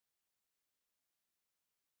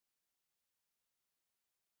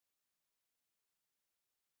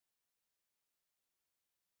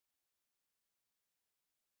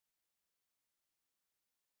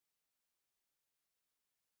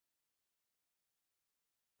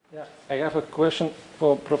Yeah, I have a question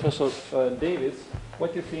for Professor Davies.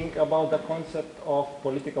 What do you think about the concept of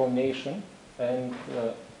political nation, and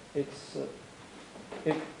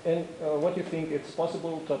what do you think it's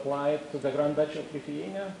possible to apply it to the Grand Duchy of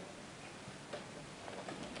Lithuania?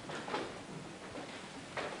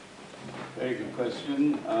 Very good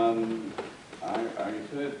question. I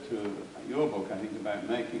referred to your book, I think, about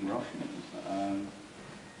making Russians.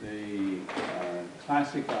 The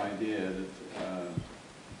classic idea that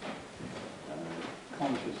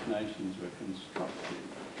conscious nations were constructed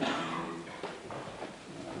in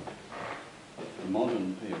the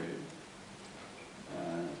modern period,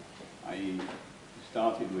 i.e. you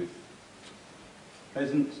started with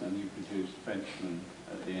peasants and you produced Frenchmen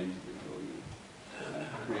at the end of it, or you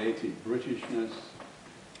created Britishness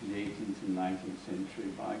in the 18th and 19th century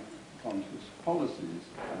by conscious policies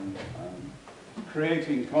and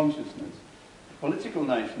creating consciousness. Political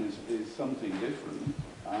nation is something different.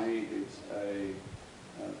 It's a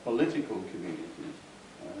political community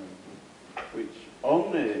which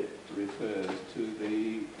only refers to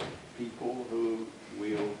the people who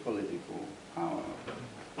wield political power.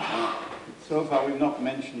 So far we've not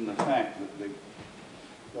mentioned the fact that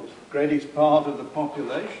the greatest part of the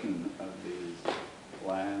population of these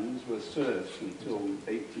lands were serfs until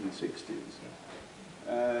the 1860s.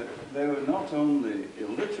 They were not only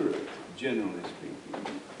illiterate, generally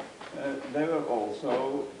speaking, they were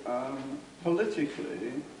also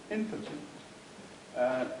politically impotent.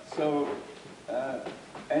 So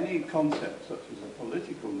any concept such as a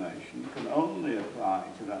political nation can only apply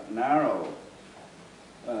to that narrow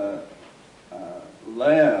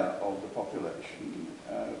layer of the population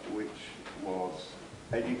which was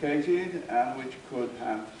educated and which could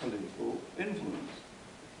have political influence.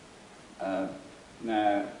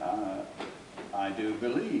 Now, I do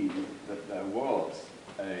believe that there was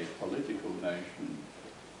a political nation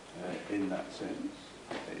in that sense.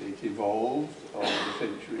 It evolved over the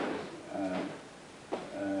centuries.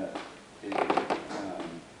 It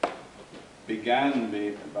began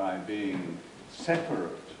by being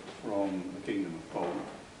separate from the Kingdom of Poland,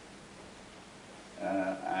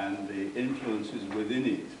 and the influences within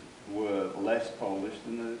it were less Polish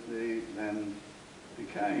than they then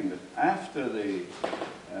became. But after the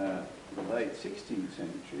late 16th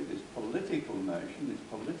century, this political nation, this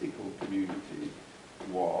political community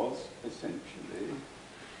was essentially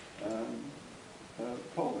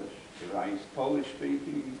Polish, raised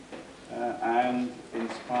Polish-speaking, and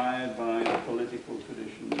inspired by the political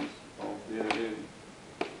traditions of the early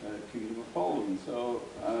Kingdom of Poland. So,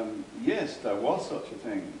 yes, there was such a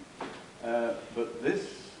thing, but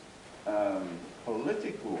this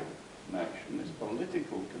political nation, this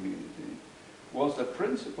political community, was the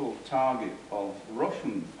principal target of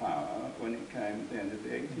Russian power when it came at the end of the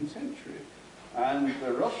 18th century. And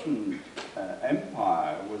the Russian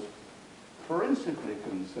Empire was principally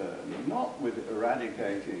concerned not with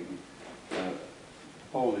eradicating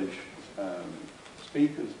Polish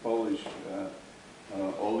speakers, Polish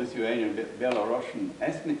or Lithuanian, Belarusian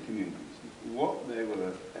ethnic communities. What they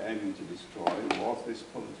were aiming to destroy was this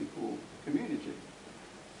political community.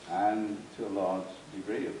 And to a large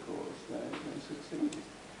degree, of course, they succeeded.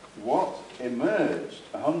 What emerged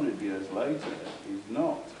 100 years later is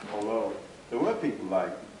not, although there were people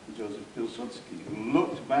like Joseph Pilsudski who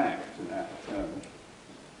looked back to that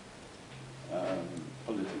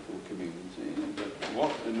political community, but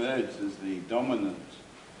what emerged as the dominant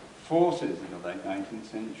forces in the late 19th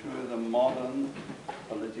century were the modern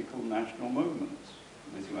political national movements,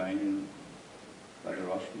 Lithuanian,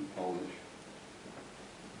 Belarusian, Polish,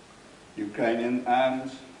 Ukrainian,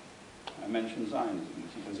 and I mentioned Zionism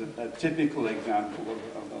as a typical example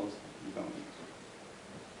of those developments.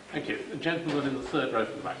 Thank you. The gentleman in the third row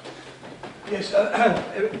from the back. Yes,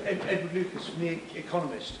 Edward Lucas from The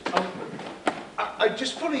Economist.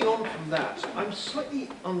 Just following on from that, I'm slightly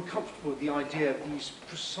uncomfortable with the idea of these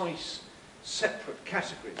precise, separate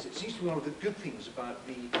categories. It seems to me one of the good things about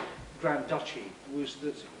the Grand Duchy was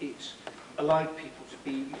that it allowed people to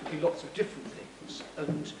be lots of different things.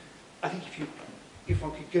 And I think if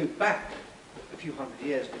one could go back a few hundred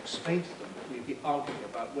years and explain to them, we'd be arguing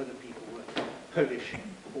about whether people were Polish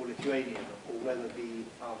or Lithuanian, or whether you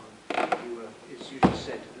were, as usually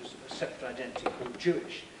said, as a separate identity called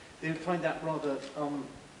Jewish. They would find that rather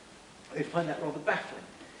baffling.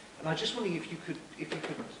 And I'm just wondering if you could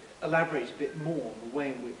elaborate a bit more on the way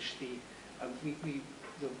in which the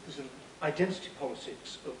sort of identity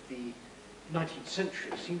politics of the 19th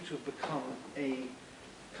century seem to have become a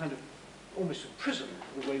kind of almost a prism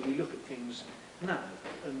for the way we look at things now,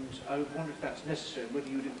 and I wonder if that's necessary, and whether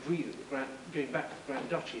you would agree that going back to the Grand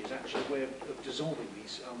Duchy is actually a way of dissolving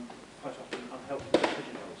these quite often unhelpful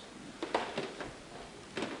pigeonholes.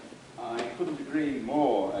 I couldn't agree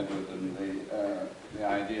more, Edward, than the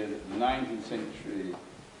idea that the 19th century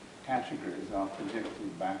categories are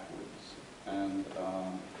projected backwards and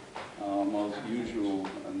our most usual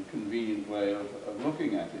and convenient way of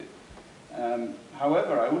looking at it.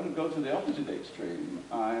 However, I wouldn't go to the opposite extreme.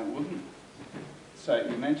 I wouldn't say,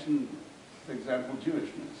 you mentioned, for example,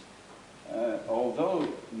 Jewishness. Although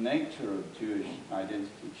nature of Jewish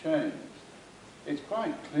identity changed, it's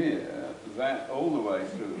quite clear that all the way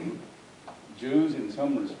through, Jews in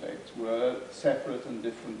some respects were separate and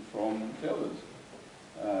different from the others.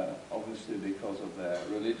 Obviously because of their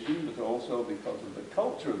religion, but also because of the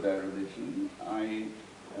culture of their religion, i.e.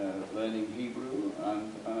 learning Hebrew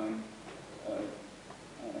and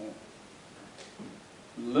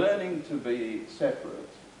learning to be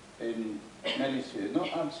separate in many spheres,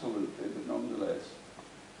 not absolutely, but nonetheless,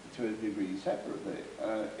 to a degree separately.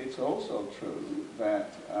 It's also true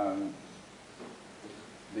that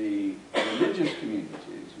the religious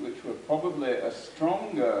communities, which were probably a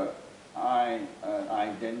stronger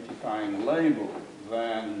identifying label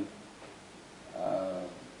than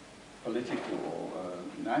political or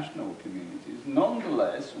national communities,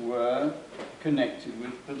 nonetheless were connected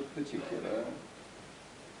with particular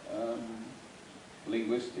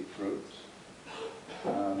linguistic groups.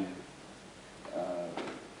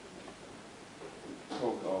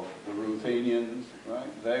 Talk of the Ruthenians,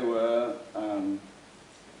 right? They were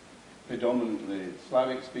predominantly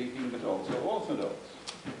Slavic-speaking, but also Orthodox.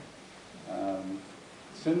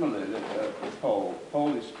 Similarly, the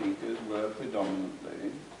Polish speakers were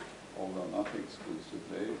predominantly, although not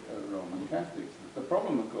exclusively, Roman Catholics. The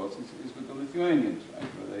problem, of course, is with the Lithuanians,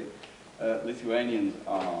 right? Where Lithuanians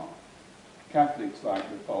are Catholics like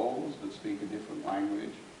the Poles, but speak a different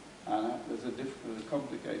language, and there's a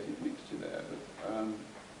complicated mixture there.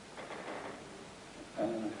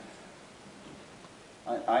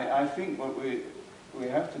 But I think what we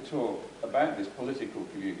have to talk about this political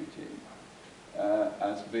community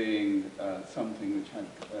as being something which had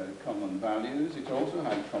common values. It also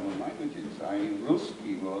had common languages.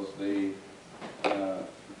 Ruski was the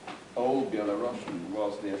old Belarusian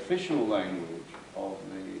was the official language of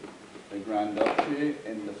the Grand Duchy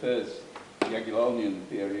in the first Jagiellonian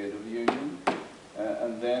period of union,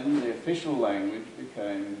 and then the official language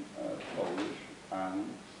became Polish and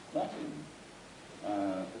Latin,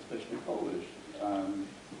 especially Polish.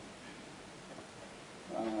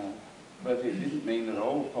 But it didn't mean that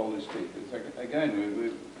all Polish speakers.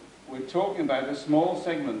 Again, we're talking about a small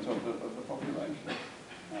segment of the population.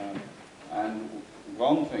 And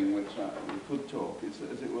one thing which we could talk is,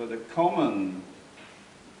 as it were, the common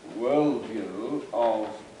worldview of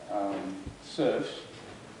serfs,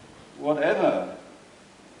 whatever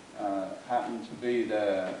happened to be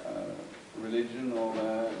their religion or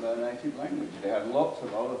their native language. They had lots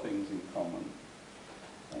of other things in common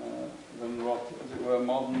than what, as it were,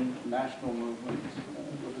 modern national movements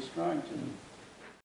would ascribe to them.